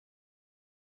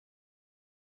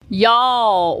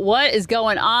Y'all, what is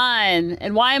going on?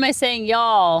 And why am I saying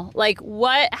y'all? Like,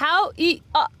 what? How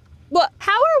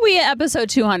are we at episode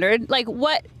 200? Like,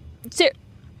 what?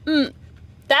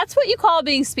 That's what you call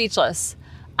being speechless.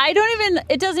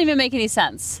 It doesn't even make any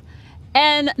sense.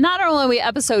 And not only are we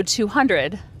episode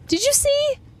 200, did you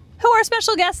see who our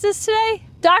special guest is today?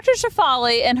 Dr.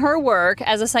 Shefali and her work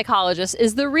as a psychologist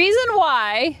is the reason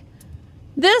why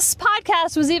this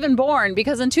podcast was even born,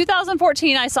 because in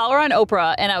 2014, I saw her on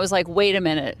Oprah and I was like, wait a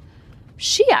minute.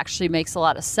 She actually makes a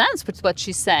lot of sense with what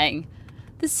she's saying.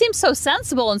 This seems so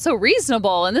sensible and so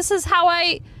reasonable. And this is how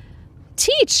I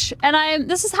teach. And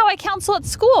this is how I counsel at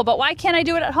school. But why can't I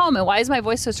do it at home? And why is my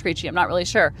voice so screechy? I'm not really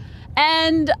sure.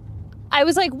 And I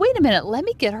was like, wait a minute, let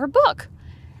me get her book.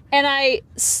 And I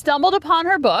stumbled upon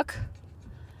her book.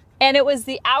 And it was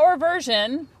the hour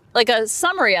version, like a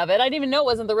summary of it. I didn't even know it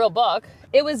wasn't the real book.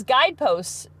 It was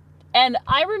guideposts. And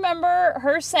I remember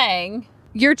her saying,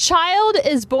 your child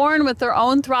is born with their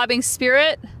own throbbing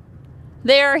spirit.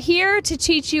 They are here to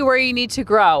teach you where you need to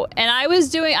grow. And I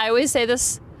always say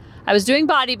this, I was doing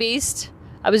Body Beast.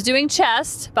 I was doing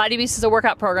chest. Body Beast is a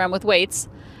workout program with weights.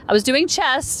 I was doing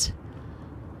chest,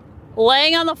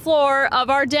 laying on the floor of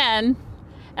our den,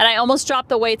 and I almost dropped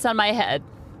the weights on my head.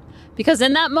 Because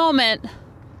in that moment,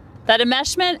 that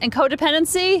enmeshment and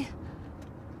codependency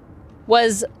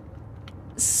was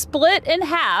split in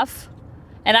half,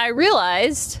 and I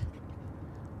realized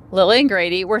Lily and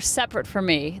Grady were separate from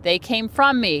me. They came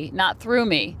from me, not through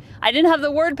me. I didn't have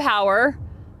the word power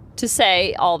to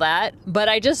say all that, but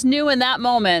I just knew in that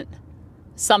moment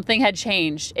something had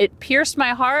changed. It pierced my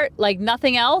heart like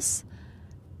nothing else.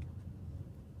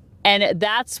 And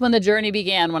that's when the journey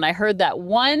began, when I heard that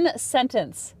one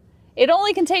sentence. It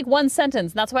only can take one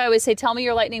sentence. And that's why I always say, tell me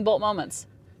your lightning bolt moments.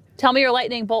 Tell me your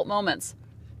lightning bolt moments.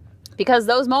 Because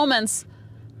those moments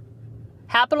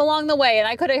happen along the way. And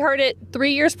I could have heard it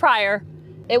 3 years prior.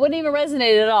 It wouldn't even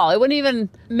resonate at all. It wouldn't even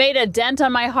made a dent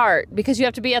on my heart, because you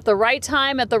have to be at the right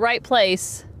time, at the right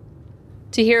place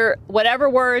to hear whatever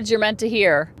words you're meant to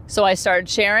hear. So I started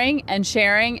sharing and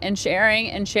sharing and sharing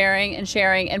and sharing and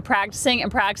sharing and practicing and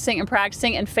practicing and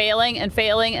practicing and failing and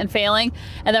failing and failing,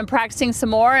 and then practicing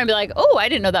some more and be like, oh, I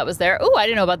didn't know that was there. Oh, I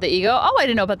didn't know about the ego. Oh, I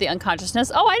didn't know about the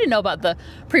unconsciousness. Oh, I didn't know about the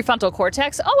prefrontal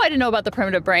cortex. Oh, I didn't know about the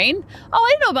primitive brain. Oh, I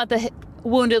didn't know about the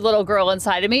wounded little girl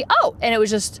inside of me. Oh, and it was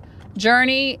just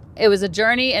journey. It was a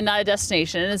journey and not a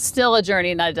destination. And it's still a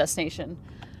journey and not a destination.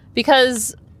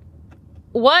 Because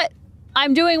what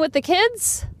I'm doing with the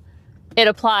kids, it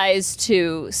applies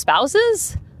to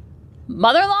spouses,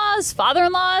 mother-in-laws,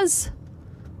 father-in-laws,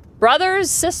 brothers,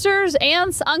 sisters,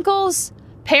 aunts, uncles,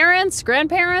 parents,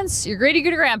 grandparents, your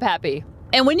great-great-grandpappy.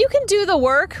 And when you can do the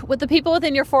work with the people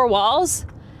within your four walls,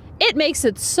 it makes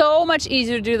it so much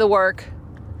easier to do the work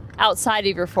outside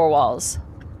of your four walls.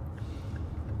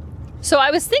 So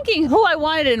I was thinking who I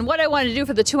wanted and what I wanted to do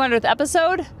for the 200th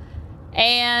episode.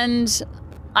 And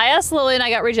I asked Lily and I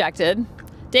got rejected.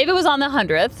 David was on the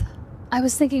 100th. I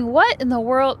was thinking, what in the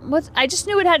world? I just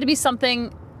knew it had to be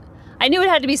something. I knew it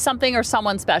had to be something or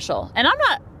someone special. And I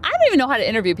don't even know how to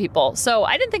interview people. So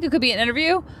I didn't think it could be an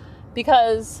interview,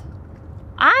 because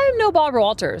I'm no Barbara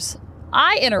Walters.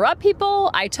 I interrupt people.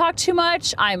 I talk too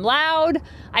much. I'm loud.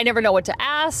 I never know what to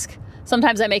ask.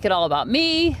 Sometimes I make it all about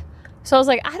me. So I was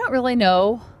like, I don't really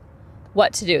know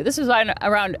what to do. This was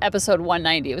around episode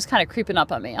 190. It was kind of creeping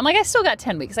up on me. I'm like, I still got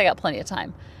 10 weeks. I got plenty of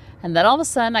time. And then all of a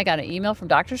sudden I got an email from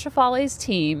Dr. Shefali's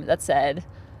team that said,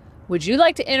 would you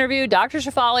like to interview Dr.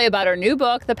 Shefali about her new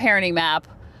book, The Parenting Map,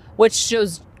 which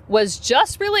was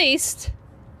just released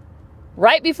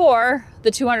right before the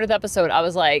 200th episode. I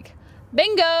was like,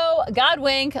 bingo, God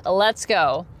wink, let's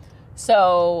go.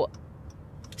 So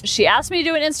she asked me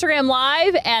to do an Instagram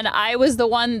live, and I was the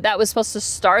one that was supposed to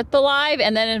start the live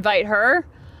and then invite her.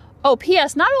 Oh,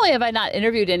 P.S. Not only have I not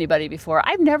interviewed anybody before,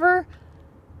 I've never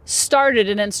started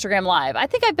an Instagram live. I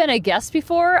think I've been a guest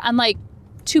before on like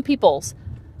 2 people's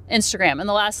Instagram in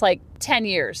the last like 10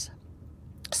 years.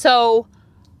 So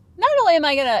not only am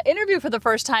I going to interview for the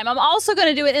first time, I'm also going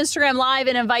to do an Instagram live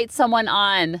and invite someone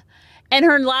on. And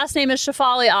her last name is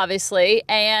Shefali, obviously.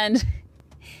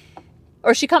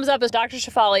 Or she comes up as Dr.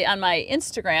 Shefali on my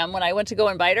Instagram. When I went to go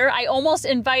invite her, I almost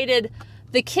invited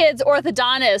the kids'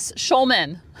 orthodontist,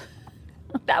 Schulman.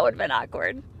 That would have been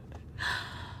awkward.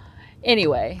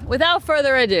 Anyway, without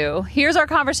further ado, here's our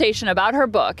conversation about her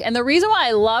book. And the reason why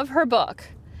I love her book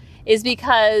is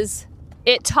because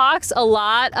it talks a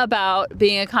lot about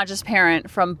being a conscious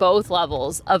parent from both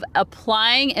levels of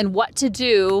applying and what to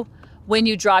do when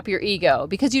you drop your ego.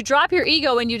 Because you drop your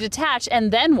ego and you detach,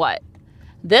 and then what?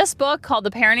 This book called The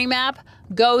Parenting Map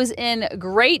goes in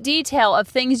great detail of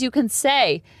things you can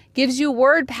say, gives you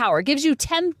word power, gives you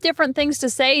 10 different things to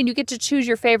say, and you get to choose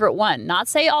your favorite one. Not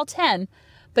say all 10,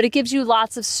 but it gives you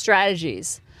lots of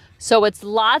strategies. So it's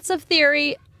lots of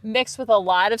theory mixed with a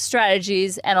lot of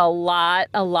strategies and a lot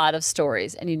of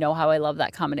stories. And you know how I love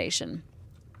that combination.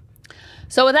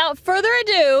 So without further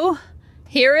ado,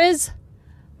 here is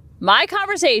my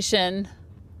conversation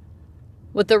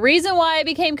with the reason why I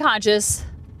became conscious,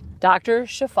 Dr.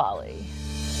 Shefali.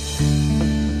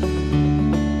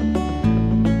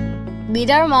 Meet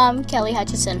our mom, Kelly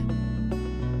Hutchison.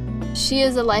 She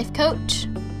is a life coach.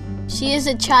 She is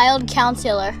a child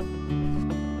counselor.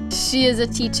 She is a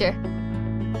teacher.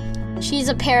 She's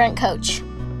a parent coach.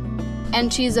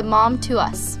 And she's a mom to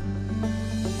us.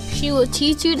 She will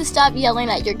teach you to stop yelling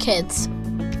at your kids.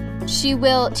 She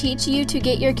will teach you to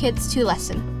get your kids to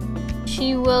listen.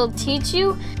 She will teach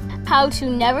you how to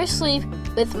never sleep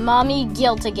with mommy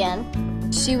guilt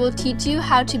again. She will teach you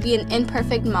how to be an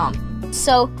imperfect mom,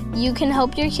 so you can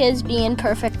help your kids be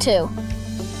imperfect too.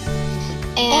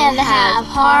 And have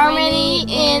harmony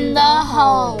in the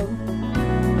home.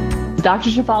 Dr.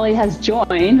 Shefali has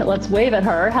joined. Let's wave at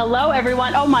her. Hello,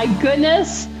 everyone. Oh my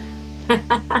goodness.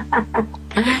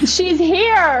 She's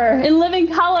here in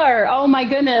living color. Oh my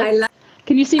goodness.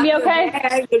 Can you see me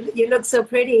okay? You look so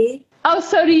pretty. Oh,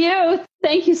 so do you.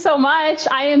 Thank you so much.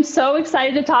 I am so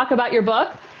excited to talk about your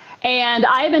book. And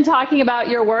I've been talking about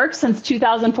your work since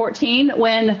 2014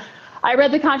 when I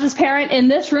read The Conscious Parent in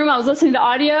this room. I was listening to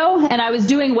audio and I was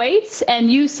doing weights,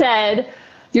 and you said,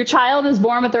 your child is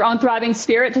born with their own thriving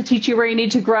spirit to teach you where you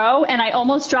need to grow. And I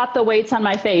almost dropped the weights on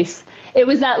my face. It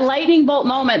was that lightning bolt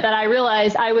moment that I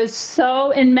realized I was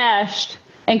so enmeshed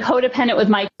and codependent with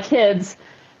my kids,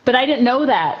 but I didn't know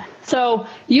that. So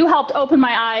you helped open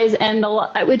my eyes, and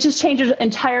it just changed the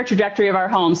entire trajectory of our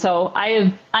home. So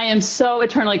I am so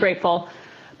eternally grateful.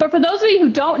 But for those of you who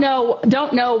don't know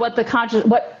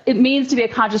what it means to be a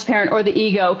conscious parent or the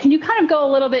ego, can you kind of go a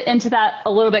little bit into that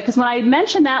a little bit? Because when I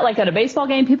mention that, like at a baseball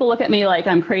game, people look at me like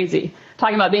I'm crazy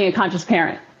talking about being a conscious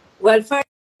parent. Well,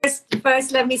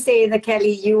 first, let me say that,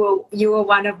 Kelly, you were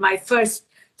one of my first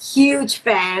huge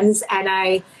fans, and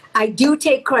I do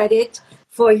take credit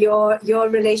for your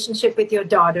relationship with your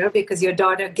daughter, because your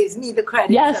daughter gives me the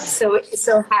credit. Yes. I'm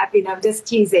so happy, and I'm just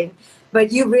teasing.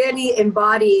 But you really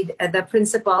embodied the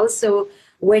principles. So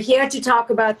we're here to talk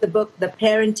about the book, The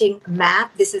Parenting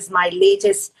Map. This is my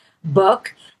latest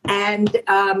book. And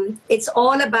it's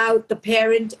all about the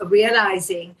parent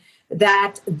realizing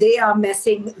that they are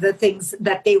missing the things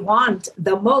that they want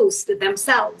the most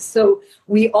themselves. So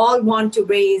we all want to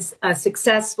raise a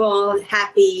successful,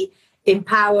 happy,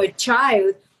 empowered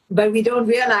child, but we don't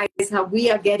realize how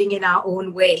we are getting in our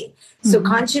own way. So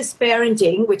conscious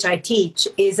parenting, which I teach,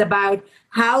 is about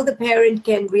how the parent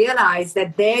can realize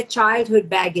that their childhood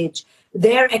baggage,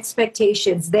 their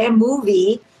expectations, their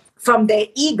movie from their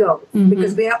ego,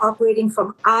 because they are operating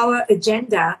from our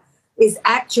agenda, is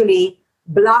actually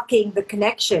blocking the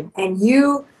connection. And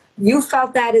you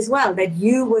felt that as well, that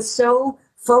you were so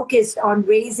focused on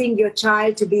raising your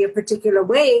child to be a particular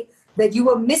way that you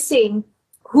were missing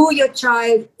who your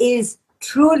child is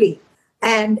truly.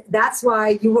 And that's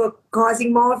why you were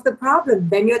causing more of the problem.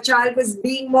 Then your child was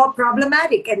being more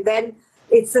problematic. And then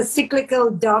it's a cyclical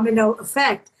domino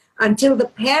effect until the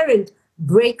parent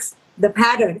breaks the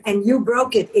pattern. And you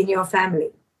broke it in your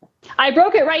family. I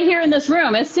broke it right here in this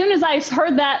room. As soon as I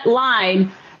heard that line,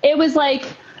 it was like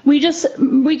we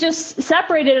just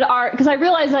separated because I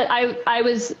realized that I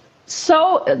was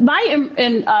so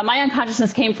my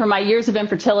unconsciousness came from my years of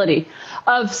infertility,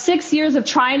 of 6 years of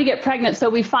trying to get pregnant. So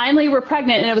we finally were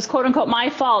pregnant, and it was quote unquote my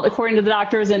fault according to the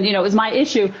doctors, and it was my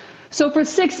issue. So for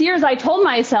 6 years I told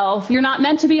myself, you're not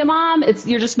meant to be a mom,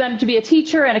 you're just meant to be a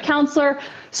teacher and a counselor.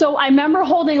 So I remember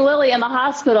holding Lily in the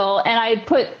hospital, and I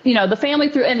put the family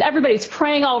through, and everybody's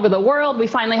praying all over the world. We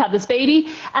finally have this baby,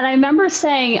 and I remember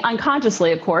saying,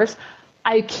 unconsciously of course,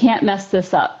 I can't mess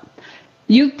this up.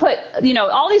 You put,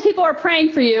 all these people are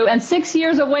praying for you, and 6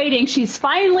 years of waiting, she's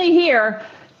finally here.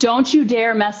 Don't you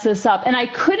dare mess this up. And I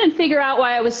couldn't figure out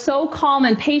why I was so calm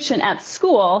and patient at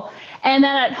school. And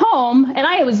then at home, and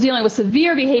I was dealing with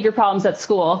severe behavior problems at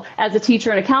school as a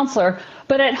teacher and a counselor,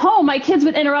 but at home, my kids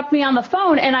would interrupt me on the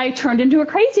phone, and I turned into a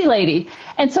crazy lady.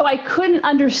 And so I couldn't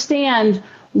understand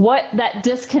what that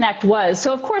disconnect was.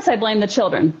 So of course I blamed the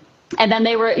children. And then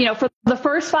they were, for the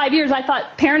first 5 years, I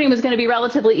thought parenting was going to be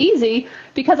relatively easy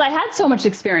because I had so much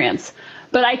experience.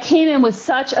 But I came in with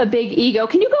such a big ego.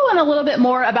 Can you go on a little bit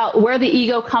more about where the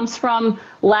ego comes from,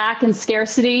 lack and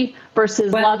scarcity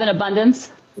versus love and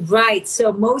abundance? Right.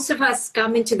 So most of us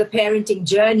come into the parenting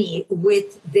journey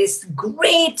with this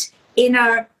great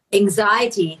inner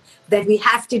anxiety that we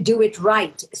have to do it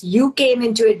right. You came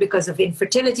into it because of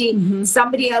infertility.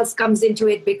 Somebody else comes into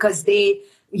it because they,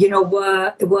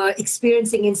 were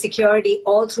experiencing insecurity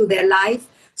all through their life.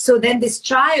 So then this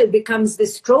child becomes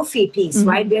this trophy piece,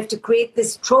 right? We have to create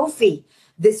this trophy,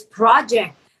 this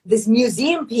project, this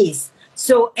museum piece.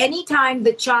 So anytime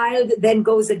the child then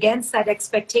goes against that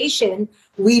expectation,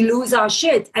 we lose our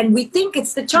shit. And we think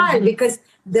it's the child because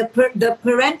the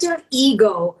parental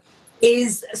ego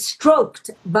is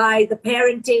stroked by the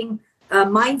parenting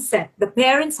mindset. The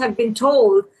parents have been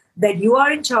told that you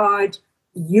are in charge,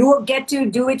 you get to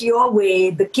do it your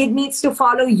way, the kid needs to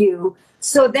follow you.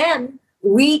 So then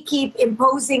we keep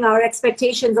imposing our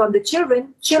expectations on the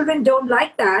children. Children don't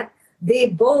like that. They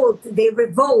bolt, they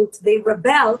revolt, they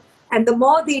rebel. And the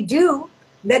more they do,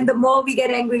 then the more we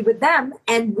get angry with them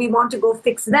and we want to go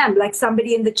fix them. Like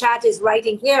somebody in the chat is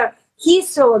writing here, he's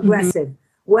so aggressive.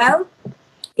 Well,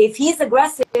 if he's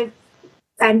aggressive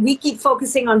and we keep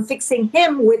focusing on fixing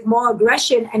him with more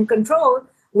aggression and control,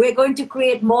 we're going to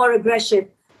create more aggression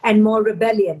and more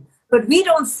rebellion. But we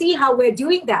don't see how we're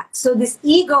doing that. So this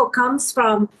ego comes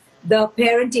from the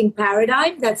parenting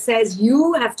paradigm that says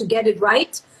you have to get it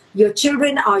right. Your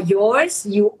children are yours.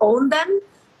 You own them.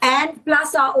 And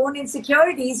plus our own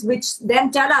insecurities, which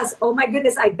then tell us, oh my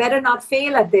goodness, I better not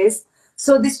fail at this.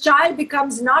 So this child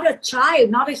becomes not a child,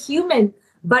 not a human,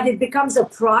 but it becomes a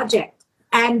project.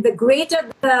 And the greater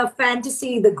the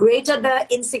fantasy, the greater the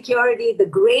insecurity, the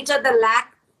greater the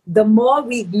lack, the more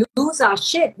we lose our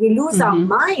shit, we lose our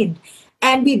mind,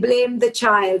 and we blame the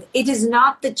child. It is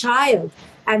not the child.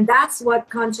 And that's what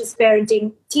conscious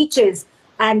parenting teaches.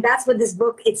 And that's what this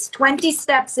book, it's 20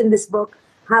 steps in this book,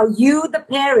 how you, the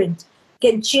parent,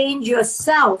 can change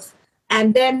yourself,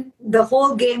 and then the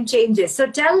whole game changes. So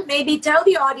tell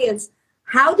the audience,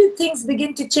 how did things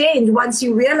begin to change once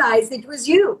you realized it was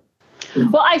you?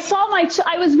 Well, I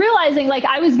was realizing, like,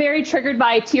 I was very triggered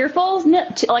by tearfuls,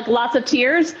 like lots of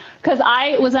tears, because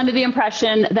I was under the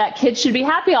impression that kids should be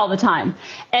happy all the time.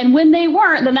 And when they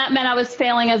weren't, then that meant I was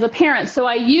failing as a parent. So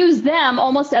I used them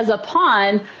almost as a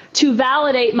pawn to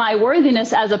validate my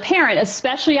worthiness as a parent,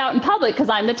 especially out in public, because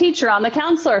I'm the teacher, I'm the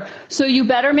counselor. So you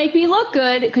better make me look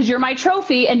good because you're my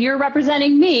trophy and you're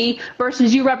representing me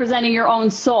versus you representing your own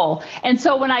soul. And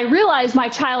so when I realized my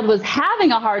child was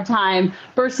having a hard time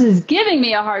versus giving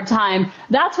me a hard time,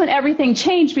 that's when everything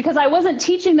changed, because I wasn't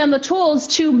teaching them the tools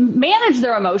to manage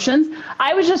their emotions.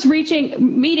 I was just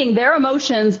meeting their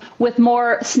emotions with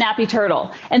more snappy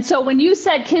turtle. And so when you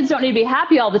said kids don't need to be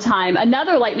happy all the time,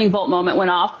 another lightning bolt moment went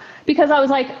off, because I was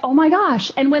like, oh my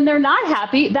gosh. And when they're not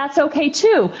happy, that's okay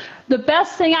too. The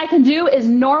best thing I can do is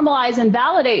normalize and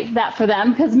validate that for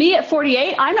them. Because me at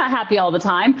 48, I'm not happy all the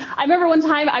time. I remember one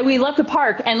time we left the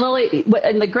park and Lily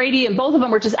and Grady and both of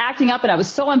them were just acting up, and I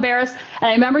was so embarrassed. And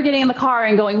I remember getting in the car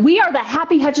and going, we are the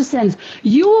happy Hutchisons.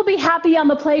 You will be happy on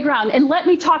the playground and let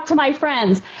me talk to my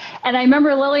friends. And I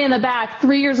remember Lily in the back,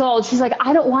 3 years old, she's like,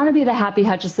 I don't want to be the happy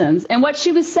Hutchisons. And what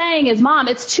she was saying is, Mom,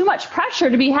 it's too much pressure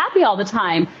to be happy all the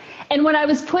time. And when I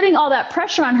was putting all that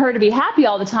pressure on her to be happy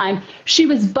all the time, she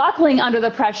was buckling under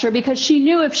the pressure, because she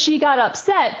knew if she got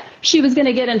upset, she was going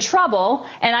to get in trouble.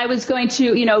 And I was going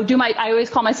to, I always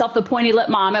call myself the pointy lip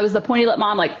mom. I was the pointy lip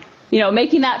mom, like,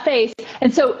 making that face.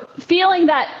 And so feeling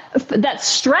that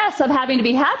stress of having to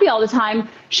be happy all the time,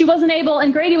 she wasn't able,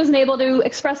 and Grady wasn't able to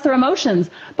express their emotions.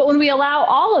 But when we allow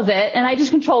all of it, and I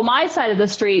just control my side of the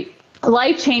street,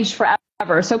 life changed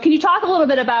forever. So can you talk a little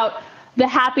bit about the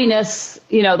happiness,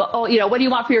 what do you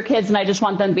want for your kids? And I just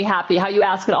want them to be happy. How you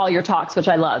ask at all your talks, which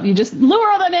I love. You just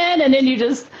lure them in and then you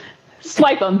just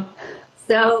swipe them.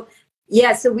 So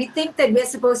we think that we're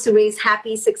supposed to raise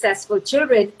happy, successful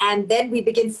children. And then we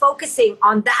begin focusing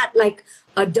on that like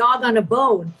a dog on a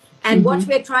bone. And what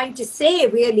we're trying to say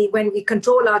really when we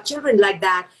control our children like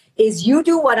that is, you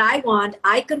do what I want.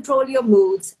 I control your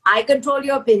moods. I control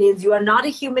your opinions. You are not a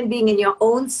human being in your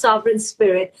own sovereign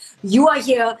spirit. You are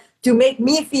here to make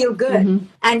me feel good.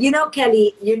 And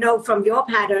Kelly, from your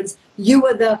patterns, you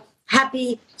were the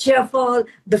happy, cheerful,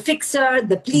 the fixer,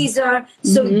 the pleaser.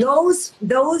 So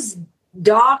those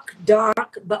dark,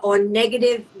 or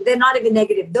negative, they're not even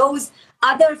negative. Those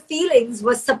other feelings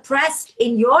were suppressed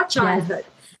in your childhood.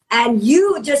 And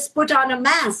you just put on a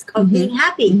mask of being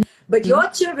happy. But your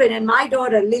children, and my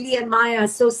daughter, Lily and Maya, are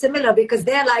so similar, because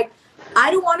they're like,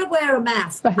 I don't want to wear a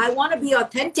mask. I want to be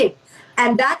authentic.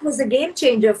 And that was a game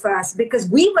changer for us, because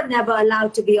we were never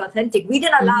allowed to be authentic. We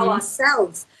didn't allow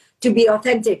ourselves to be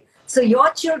authentic. So your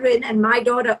children and my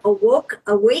daughter awoke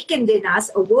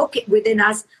within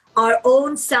us our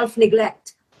own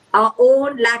self-neglect, our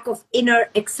own lack of inner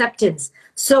acceptance.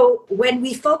 So when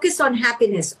we focus on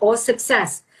happiness or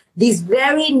success, these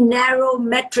very narrow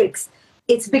metrics,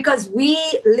 it's because we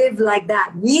live like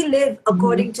that. We live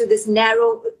according to this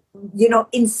narrow,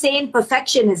 insane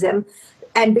perfectionism.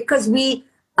 And because we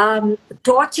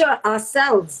torture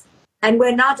ourselves and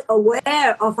we're not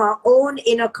aware of our own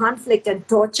inner conflict and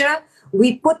torture,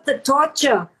 we put the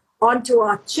torture onto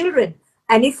our children.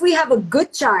 And if we have a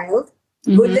good child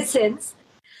who listens,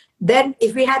 then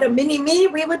if we had a mini me,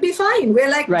 we would be fine. We're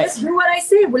like, just do what I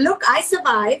say. Well, look, I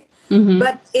survived.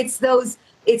 But it's those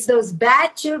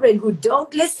bad children who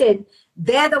don't listen.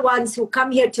 They're the ones who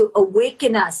come here to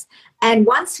awaken us. And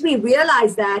once we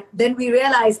realize that, then we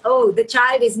realize, oh, the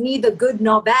child is neither good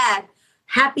nor bad,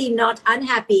 happy, not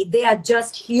unhappy. They are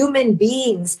just human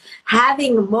beings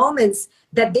having moments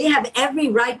that they have every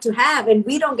right to have. And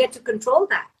we don't get to control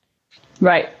that.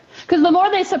 Right. Because the more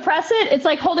they suppress it, it's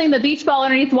like holding the beach ball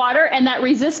underneath water, and that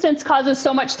resistance causes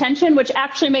so much tension, which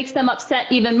actually makes them upset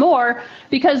even more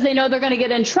because they know they're going to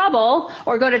get in trouble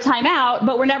or go to timeout,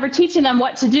 but we're never teaching them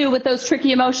what to do with those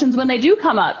tricky emotions when they do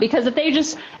come up. Because if they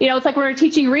just, it's like when we're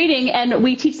teaching reading and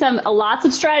we teach them lots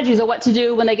of strategies of what to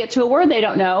do when they get to a word they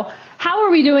don't know. How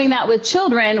are we doing that with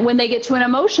children when they get to an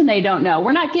emotion they don't know?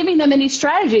 We're not giving them any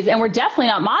strategies, and we're definitely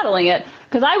not modeling it.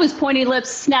 Because I was pointy lips,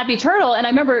 snappy turtle, and I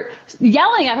remember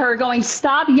yelling at her, going,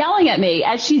 "Stop yelling at me!"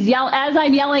 as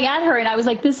I'm yelling at her, and I was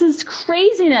like, "This is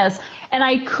craziness," and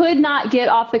I could not get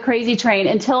off the crazy train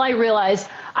until I realized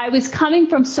I was coming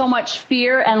from so much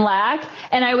fear and lack,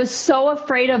 and I was so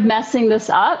afraid of messing this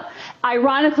up.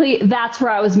 Ironically, that's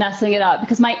where I was messing it up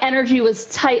because my energy was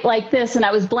tight like this, and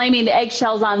I was blaming the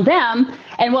eggshells on them.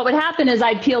 And what would happen is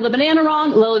I'd peel the banana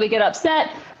wrong, Lily would get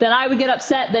upset, then I would get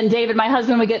upset, then David, my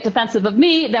husband, would get defensive of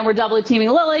me, then we're doubly teaming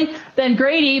Lily, then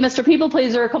Grady, Mr. People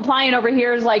Pleaser, compliant over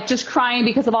here, is like just crying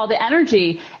because of all the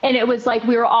energy. And it was like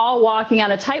we were all walking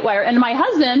on a tight wire. And my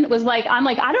husband was like, I'm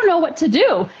like, I don't know what to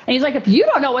do. And he's like, if you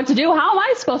don't know what to do, how am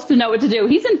I supposed to know what to do?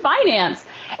 He's in finance.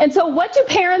 And so what do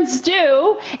parents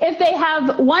do if they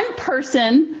have one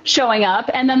person showing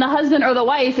up and then the husband or the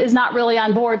wife is not really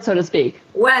on board, so to speak?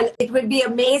 Well, it would be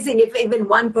amazing if even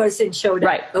one person showed up.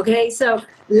 Right. Okay, so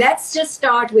let's just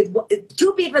start with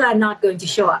two people are not going to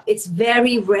show up. It's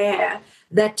very rare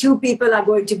that two people are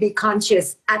going to be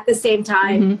conscious at the same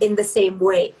time in the same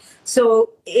way.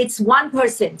 So it's one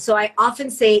person. So I often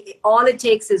say all it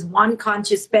takes is one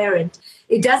conscious parent.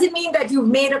 It doesn't mean that you've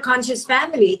made a conscious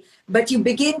family, but you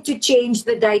begin to change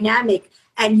the dynamic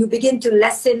and you begin to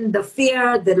lessen the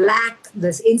fear, the lack,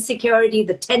 the insecurity,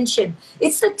 the tension.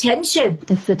 It's the tension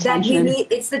that we need.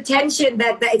 It's the tension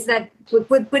it's that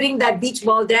putting that beach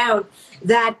ball down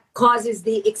that causes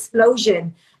the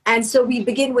explosion. And so we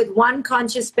begin with one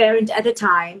conscious parent at a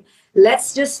time.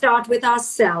 Let's just start with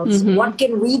ourselves. What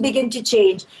can we begin to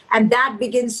change? And that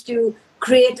begins to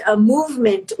create a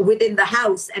movement within the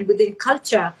house and within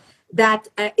culture that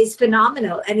is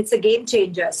phenomenal, and it's a game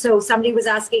changer. So somebody was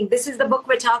asking, this is the book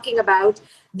we're talking about.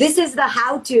 This is the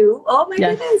how-to. Oh my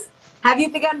goodness. Have you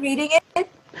begun reading it?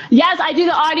 Yes, I do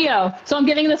the audio. So I'm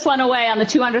giving this one away on the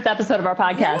 200th episode of our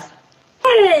podcast.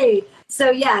 Hey.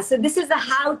 So so this is the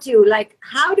how-to. Like,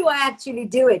 how do I actually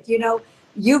do it?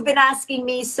 You've been asking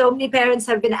me, so many parents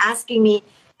have been asking me,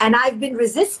 and I've been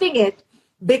resisting it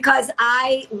because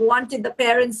I wanted the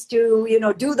parents to,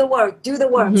 do the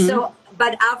work. So,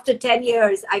 but after 10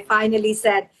 years, I finally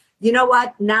said, you know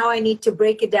what? Now I need to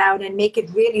break it down and make it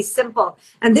really simple.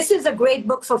 And this is a great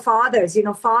book for fathers.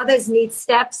 Fathers need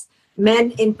steps.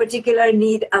 Men in particular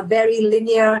need a very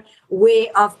linear way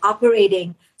of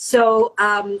operating. So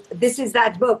this is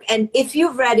that book. And if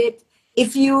you've read it,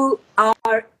 if you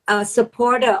are a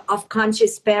supporter of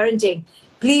conscious parenting,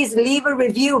 please leave a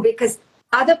review because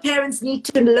other parents need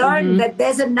to learn that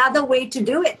there's another way to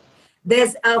do it.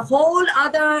 There's a whole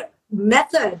other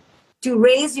method to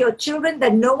raise your children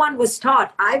that no one was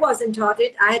taught. I wasn't taught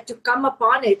it. I had to come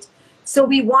upon it. So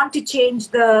we want to change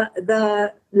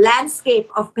the landscape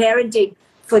of parenting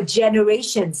for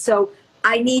generations. So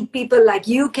I need people like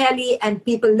you, Kelly, and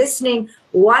people listening,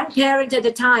 one parent at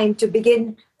a time, to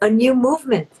begin a new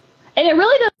movement. And it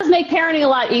really does make parenting a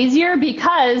lot easier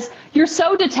because you're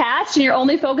so detached and you're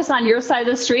only focused on your side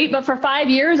of the street. But for 5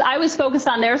 years, I was focused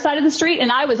on their side of the street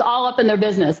and I was all up in their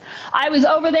business. I was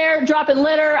over there dropping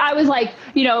litter. I was like,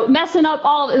 messing up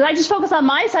I just focused on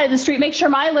my side of the street, make sure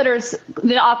my litter's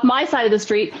off my side of the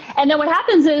street. And then what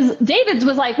happens is David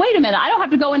was like, wait a minute, I don't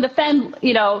have to go and defend,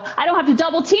 I don't have to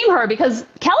double team her because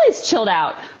Kelly's chilled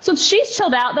out. So if she's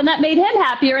chilled out, then that made him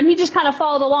happier. And he just kind of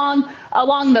followed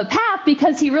along the path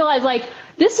because he realized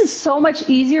this is so much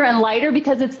easier and lighter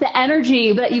because it's the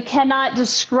energy that you cannot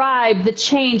describe, the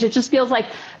change. It just feels like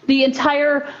the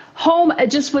entire home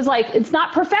just was like, it's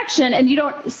not perfection, and you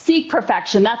don't seek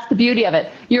perfection. That's the beauty of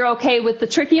it. You're okay with the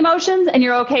tricky emotions, and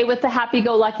you're okay with the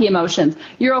happy-go-lucky emotions.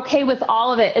 You're okay with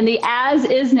all of it, and the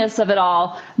as-isness of it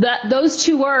all. Those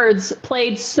two words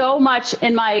played so much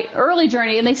in my early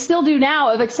journey, and they still do now,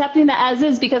 of accepting the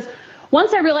as-is, because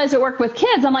once I realized it worked with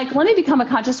kids, I'm like, let me become a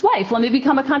conscious wife. Let me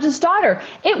become a conscious daughter.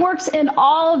 It works in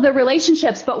all of the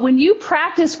relationships. But when you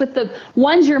practice with the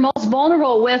ones you're most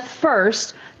vulnerable with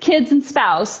first, kids and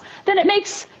spouse, then it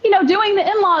makes, doing the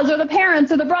in-laws or the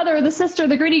parents or the brother or the sister,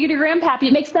 the gritty grandpappy,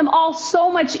 it makes them all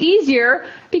so much easier,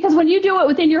 because when you do it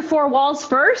within your four walls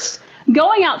first,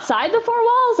 going outside the four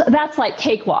walls, that's like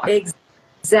cakewalk.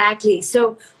 Exactly.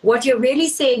 So what you're really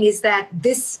saying is that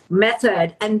this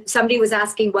method, and somebody was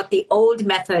asking what the old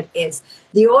method is.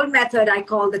 The old method I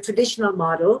call the traditional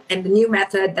model, and the new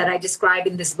method that I describe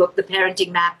in this book, The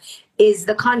Parenting Map, is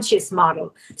the conscious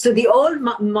model. So the old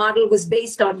model was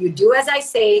based on, you do as I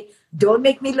say, don't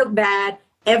make me look bad.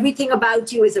 Everything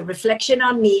about you is a reflection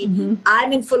on me. Mm-hmm.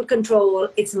 I'm in full control.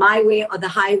 It's my way or the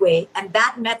highway. And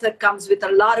that method comes with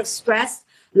a lot of stress,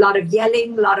 a lot of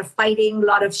yelling, a lot of fighting, a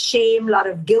lot of shame, a lot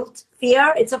of guilt,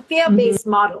 fear. It's a fear-based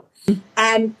model.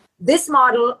 And this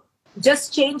model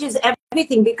just changes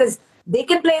everything, because they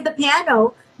can play the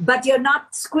piano, but you're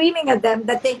not screaming at them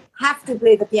that they have to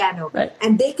play the piano. Right.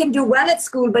 And they can do well at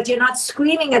school, but you're not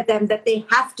screaming at them that they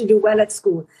have to do well at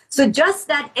school. So just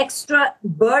that extra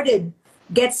burden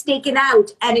gets taken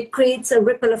out, and it creates a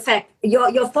ripple effect.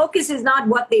 Your focus is not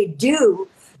what they do.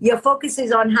 Your focus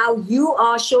is on how you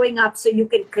are showing up so you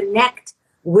can connect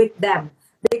with them.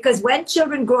 Because when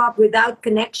children grow up without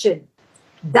connection,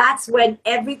 that's when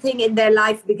everything in their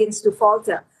life begins to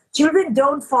falter. Children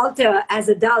don't falter as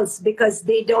adults because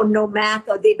they don't know math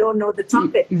or they don't know the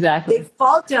trumpet. Exactly. They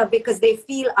falter because they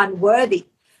feel unworthy.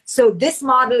 So this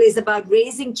model is about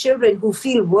raising children who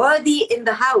feel worthy in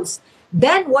the house.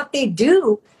 Then what they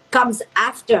do comes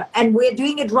after, and we're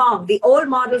doing it wrong. The old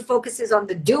model focuses on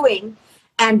the doing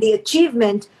and the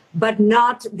achievement, but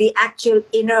not the actual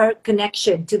inner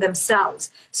connection to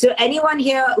themselves. So anyone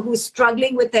here who's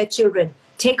struggling with their children,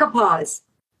 take a pause.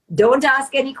 Don't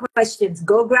ask any questions.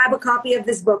 Go grab a copy of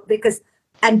this book,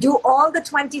 and do all the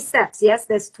 20 steps. Yes,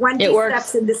 there's 20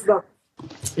 steps in this book.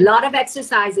 A lot of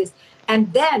exercises.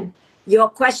 And then your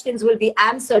questions will be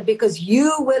answered, because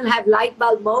you will have light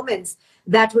bulb moments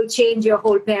that will change your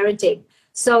whole parenting.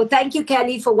 So thank you,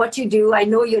 Kelly, for what you do. I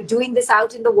know you're doing this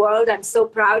out in the world. I'm so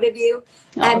proud of you.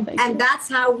 And that's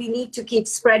how we need to keep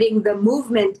spreading the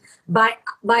movement by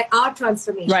our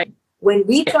transformation. Right. When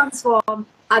we transform,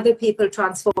 other people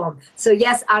transform. So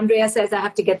yes, Andrea says I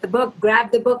have to get the book.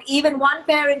 Grab the book. Even one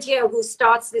parent here who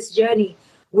starts this journey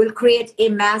will create a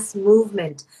mass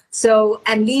movement. So,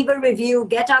 and leave a review,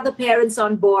 get other parents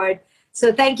on board.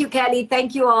 So thank you, Kelly.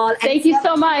 Thank you all. Thank you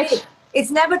so much.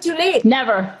 It's never too late.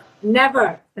 Never.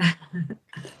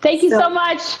 Thank you so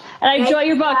much. And I enjoy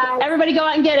your book. Guys. Everybody go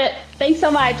out and get it. Thanks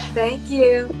so much. Thank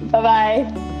you. Bye-bye.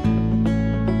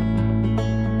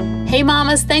 Hey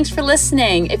mamas, thanks for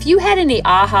listening. If you had any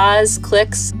ahas,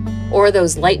 clicks, or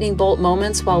those lightning bolt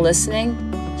moments while listening,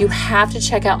 you have to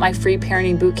check out my free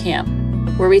parenting bootcamp,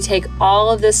 where we take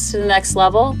all of this to the next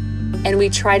level and we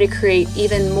try to create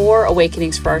even more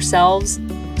awakenings for ourselves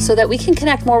so that we can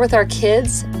connect more with our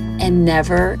kids and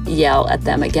never yell at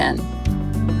them again.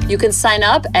 You can sign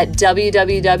up at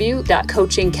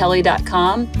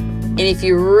www.coachingkelly.com. And if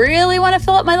you really want to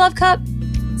fill up my love cup,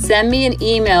 send me an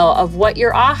email of what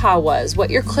your aha was, what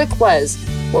your click was,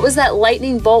 what was that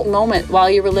lightning bolt moment while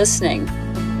you were listening.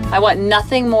 I want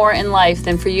nothing more in life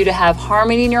than for you to have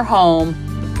harmony in your home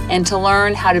and to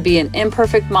learn how to be an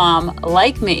imperfect mom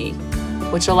like me,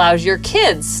 which allows your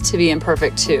kids to be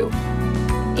imperfect too,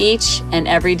 each and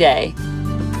every day.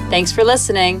 Thanks for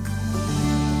listening.